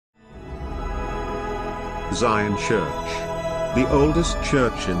Zion Church, the oldest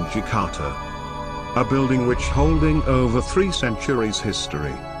church in Jakarta. A building which holding over 3 centuries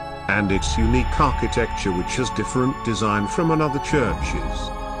history, and its unique architecture which has different design from another churches.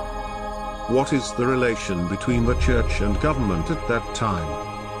 What is the relation between the church and government at that time?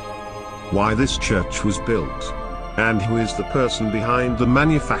 Why this church was built? And who is the person behind the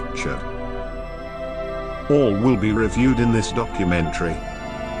manufacture? All will be reviewed in this documentary.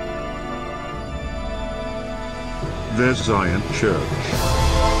 The Zion Church.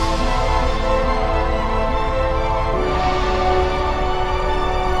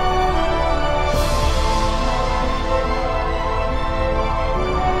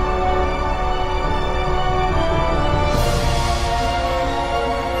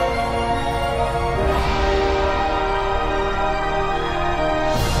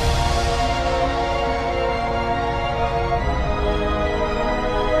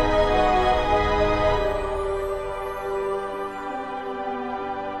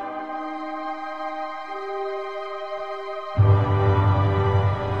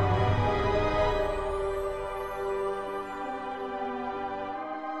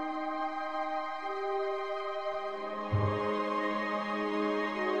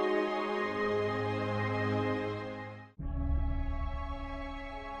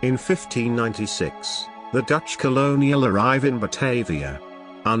 In 1596, the Dutch colonial arrive in Batavia.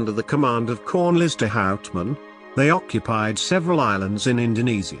 Under the command of Cornelis de Houtman, they occupied several islands in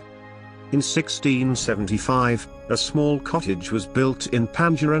Indonesia. In 1675, a small cottage was built in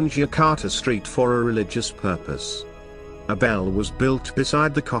Panjuran Jakarta Street for a religious purpose. A bell was built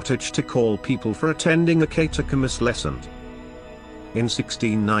beside the cottage to call people for attending a catechesis lesson. In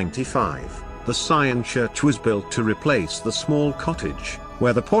 1695, the Zion Church was built to replace the small cottage,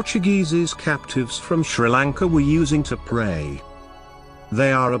 where the Portuguese captives from Sri Lanka were using to pray.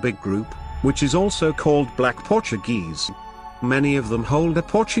 They are a big group, which is also called Black Portuguese. Many of them hold a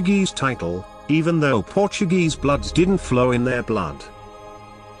Portuguese title, even though Portuguese bloods didn't flow in their blood.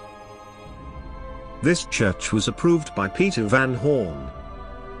 This church was approved by Peter van Horn,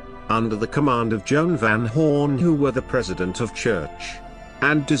 under the command of Joan van Horn, who were the president of church,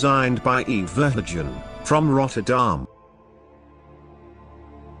 and designed by E. Verhagen, from Rotterdam.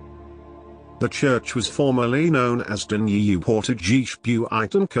 The church was formerly known as De Nieuwe Portugese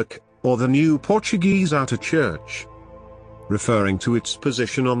Buitenkerk, or the New Portuguese Outer Church, referring to its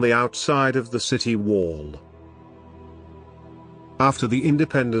position on the outside of the city wall. After the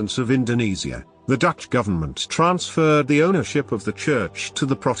independence of Indonesia, the Dutch government transferred the ownership of the church to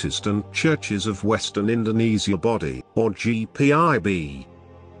the Protestant Churches of Western Indonesia Body, or GPIB.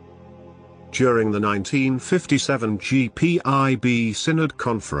 During the 1957 GPIB Synod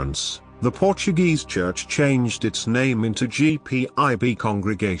Conference, the Portuguese Church changed its name into GPIB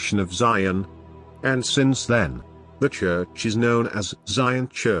Congregation of Zion, and since then, the church is known as Zion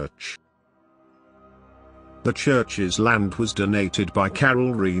Church. The church's land was donated by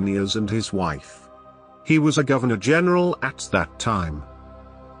Karel Reiniers and his wife. He was a governor-general at that time.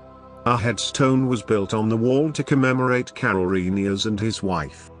 A headstone was built on the wall to commemorate Karel Reiniers and his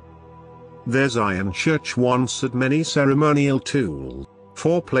wife. The Zion Church once had many ceremonial tools.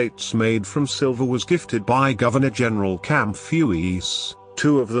 4 plates made from silver was gifted by Governor-General Kamfuis.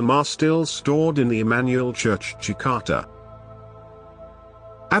 2 of them are still stored in the Emmanuel Church Jakarta.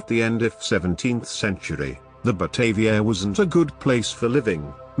 At the end of 17th century, the Batavia wasn't a good place for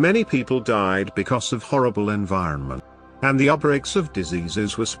living. Many people died because of horrible environment, and the outbreaks of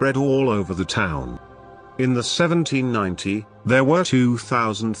diseases were spread all over the town. In the 1790, there were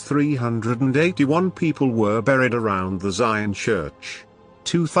 2,381 people were buried around the Zion Church.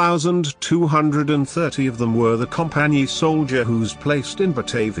 2,230 of them were the company soldier who's placed in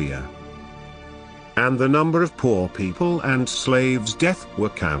Batavia. And the number of poor people and slaves' death were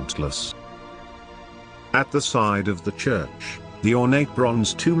countless. At the side of the church, the ornate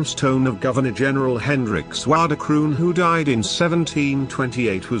bronze tombstone of Governor-General Hendrik Zwaardekroon, who died in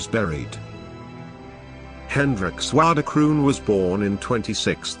 1728, was buried. Hendrik Zwaardekroon was born in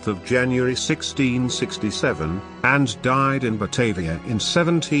 26th of January 1667, and died in Batavia in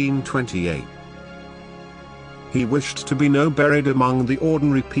 1728. He wished to be buried among the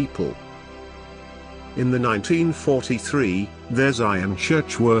ordinary people. In the 1943, the Zion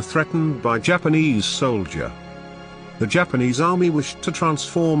Church were threatened by Japanese soldier. The Japanese army wished to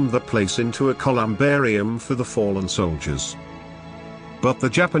transform the place into a columbarium for the fallen soldiers. But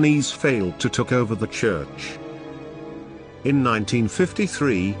the Japanese failed to take over the church. In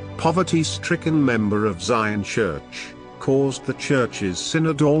 1953, poverty-stricken member of Zion Church caused the church's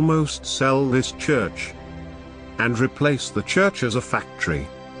synod almost sell this church and replace the church as a factory.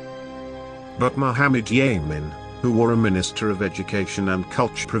 But Muhammad Yamin, who were a minister of education and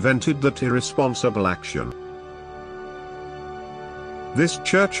culture, prevented that irresponsible action. This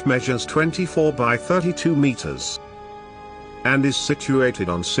church measures 24 by 32 meters and is situated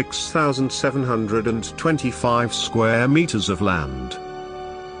on 6,725 square meters of land.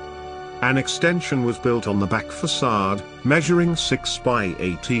 An extension was built on the back facade, measuring 6 by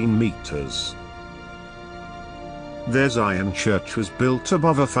 18 meters. Their Zion Church was built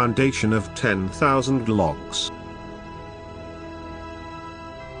above a foundation of 10,000 logs.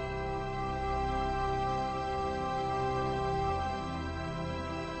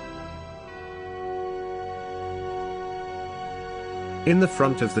 In the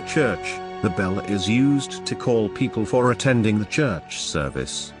front of the church, the bell is used to call people for attending the church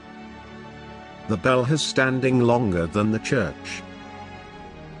service. The bell has standing longer than the church.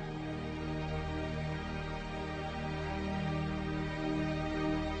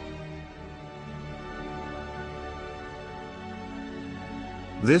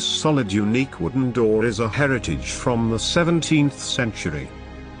 This solid unique wooden door is a heritage from the 17th century.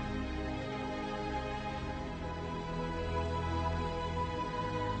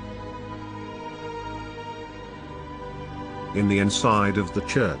 In the inside of the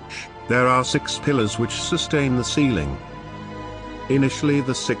church, there are 6 pillars which sustain the ceiling. Initially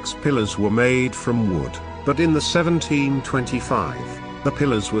the 6 pillars were made from wood, but in the 1725, the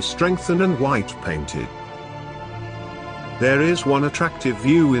pillars were strengthened and white painted. There is one attractive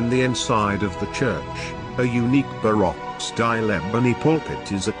view in the inside of the church. A unique Baroque-style ebony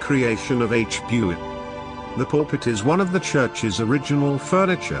pulpit is a creation of H. Buett. The pulpit is one of the church's original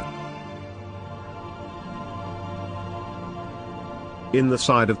furniture. In the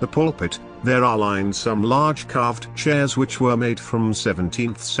side of the pulpit, there are lined some large carved chairs which were made from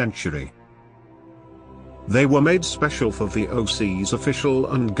 17th century. They were made special for the OC's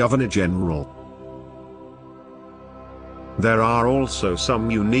official and Governor General. There are also some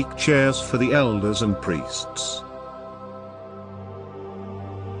unique chairs for the elders and priests.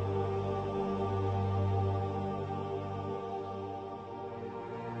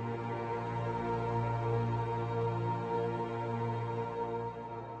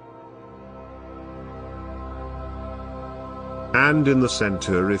 And in the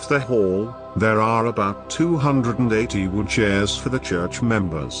center of the hall, there are about 280 wood chairs for the church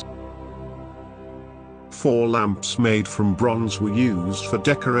members. 4 lamps made from bronze were used for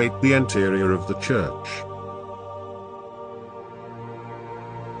decorate the interior of the church.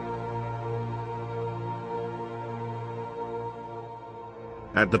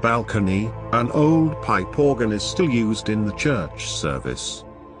 At the balcony, an old pipe organ is still used in the church service.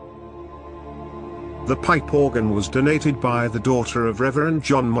 The pipe organ was donated by the daughter of Reverend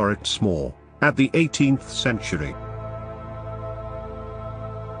John Moritz Moore, at the 18th century.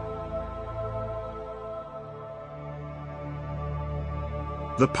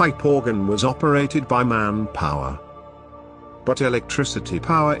 The pipe organ was operated by manpower. But electricity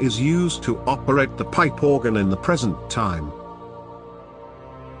power is used to operate the pipe organ in the present time.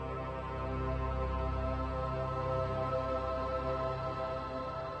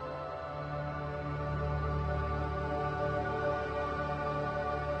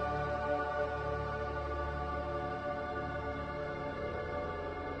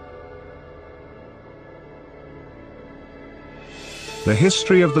 The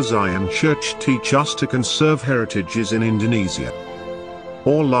history of the Zion Church teach us to conserve heritages in Indonesia.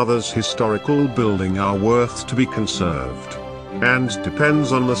 All others historical building are worth to be conserved, and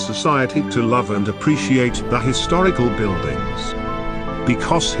depends on the society to love and appreciate the historical buildings.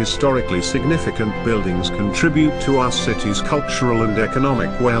 Because historically significant buildings contribute to our city's cultural and economic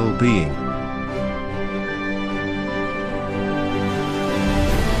well-being.